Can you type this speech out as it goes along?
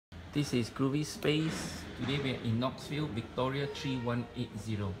This is Groovy Space. Today we are in Knoxfield, Victoria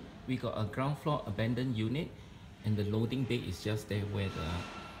 3180. We got a ground floor abandoned unit and the loading bay is just there where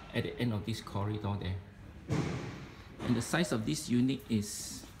at the end of this corridor there. And the size of this unit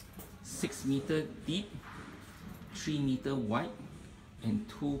is 6 meter deep, 3 meter wide and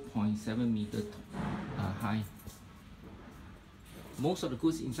 2.7 meter high. Most of the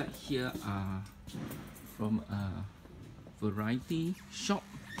goods inside here are from a variety shop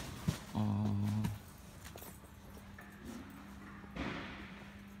or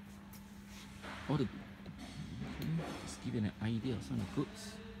all the just give you an idea of some of the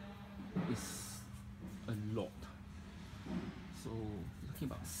goods. It's a lot. So looking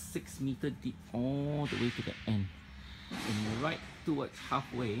about 6 meter deep all the way to the end. And right towards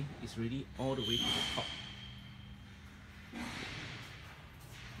halfway is really all the way to the top.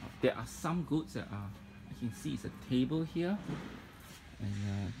 There are some goods that are, I can see it's a table here, and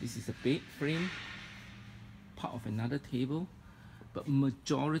this is a bed frame, part of another table, but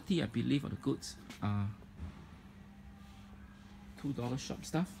majority I believe of the goods are $2 shop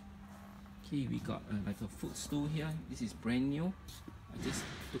stuff. Okay, we got like a footstool here. This is brand new. I just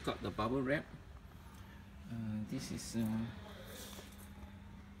took out the bubble wrap. This is says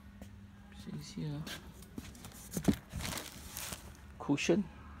here cushion.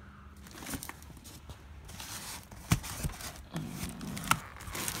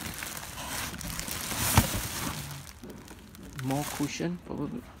 More cushion,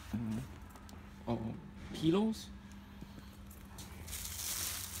 probably, or pillows.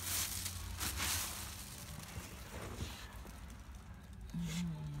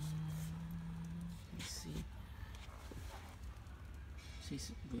 Let's see. This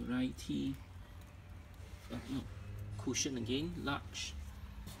is variety. Cushion again, large,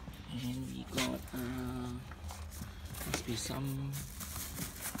 and we got must be some.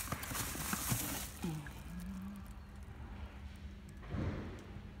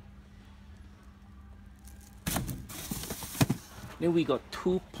 Then we got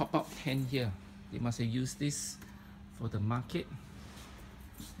two pop-up tent here. They must have used this for the market.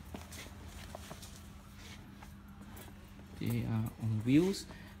 They are on wheels,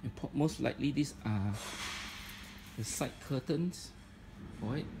 and most likely these are the side curtains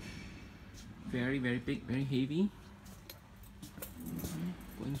for it. Very, very big, very heavy.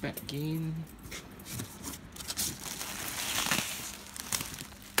 Going back again.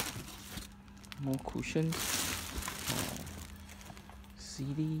 More cushions.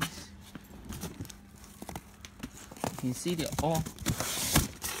 CDs. You can see they're all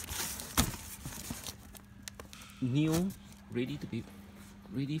new, ready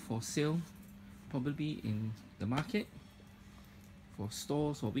for sale, probably in the market for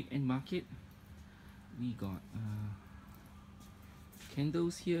stores or weekend market. We got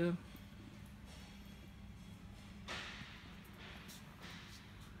candles here.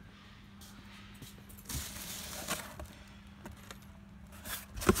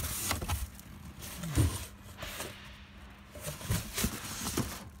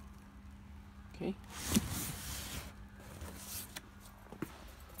 Okay.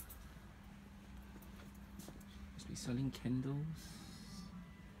 Must be selling candles.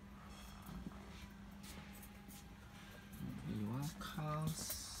 Here you are,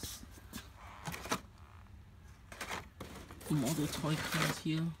 cars. Model toy cars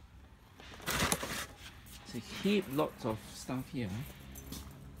here. It's a heap, lots of stuff here.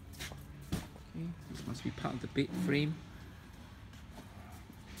 Okay, this must be part of the bed frame.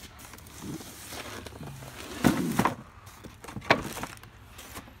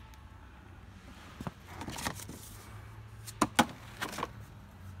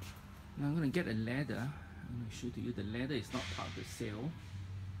 Now I'm going to get a ladder. I'm going to show to you the ladder is not part of the sale.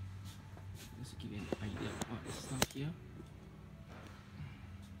 Just to give you an idea of what is stuff here.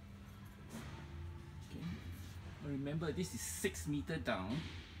 Okay. Remember, this is 6 meters down.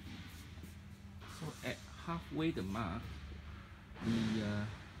 So at halfway the mark,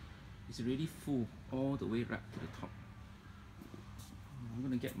 it's already full all the way right to the top. I'm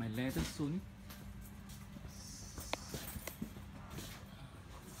going to get my ladder soon.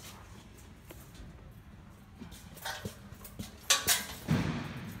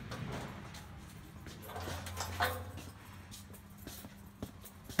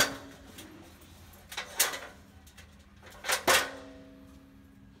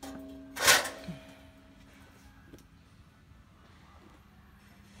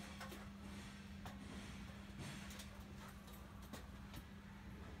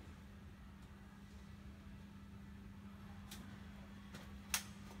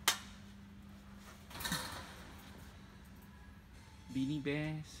 Beanie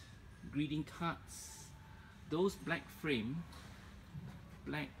Bears. greeting cards. Those black frame,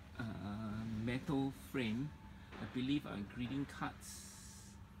 black metal frame, I believe are greeting cards,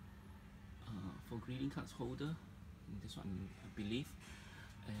 for greeting cards holder. This one I believe,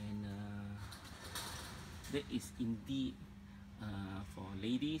 and that is indeed for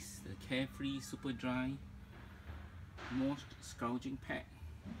ladies, the Carefree Super Dry Moist Scrounging Pack.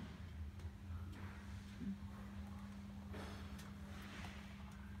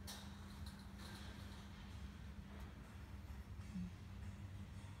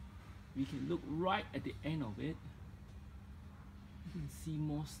 We can look right at the end of it. You can see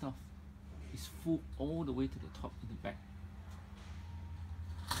more stuff. It's full all the way to the top and the back.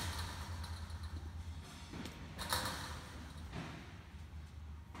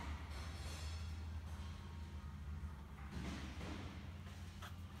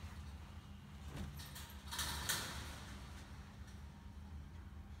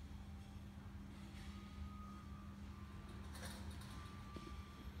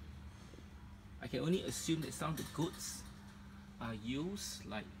 I can only assume that some of the goods are used,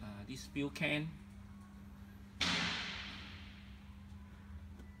 like this fuel can.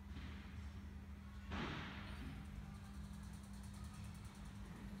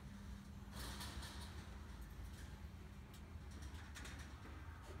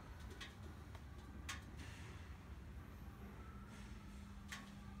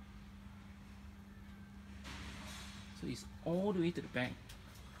 So it's all the way to the back.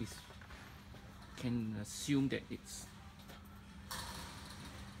 It's can assume that it's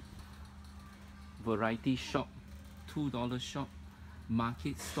variety shop, $2 shop,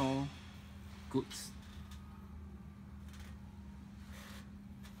 market store goods.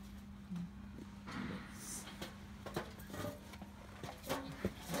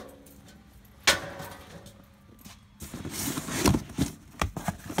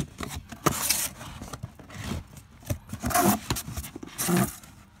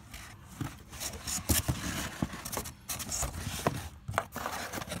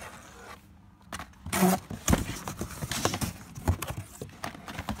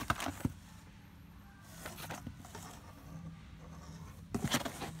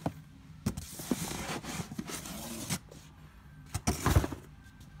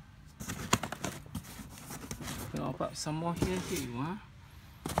 I'll put some more here. Here you are.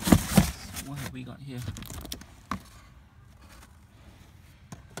 What have we got here?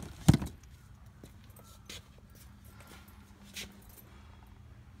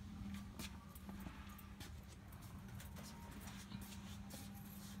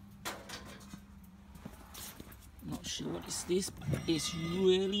 Not sure what is this, but it's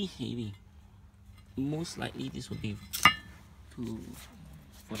really heavy. Most likely this will be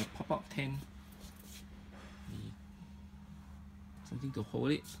for the pop-up tent. Something to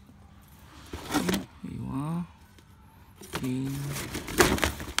hold it. Here you are. Okay.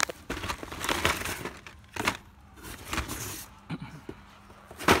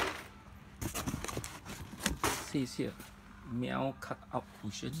 Says here, meow cut out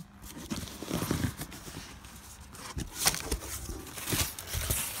cushion.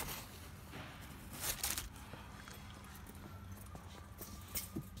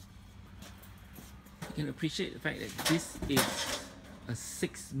 You can appreciate the fact that this is a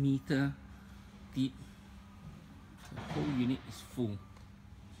 6 meter deep. The whole unit is full,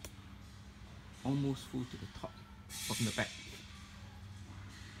 almost full to the top from the back.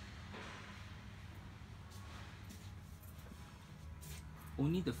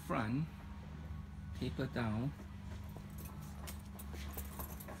 Only the front taper down.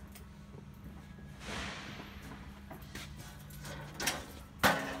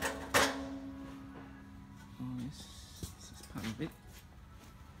 This is part of it.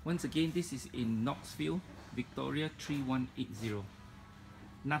 Once again, this is in Knoxfield, Victoria 3180.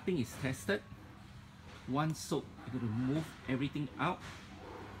 Nothing is tested. One soak, you're going to move everything out.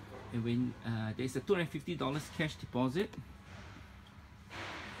 And when there's a $250 cash deposit,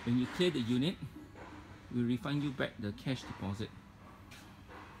 when you clear the unit, we'll refund you back the cash deposit.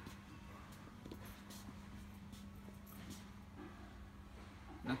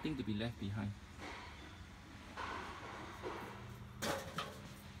 Nothing to be left behind.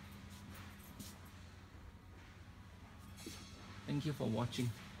 Thank you for watching.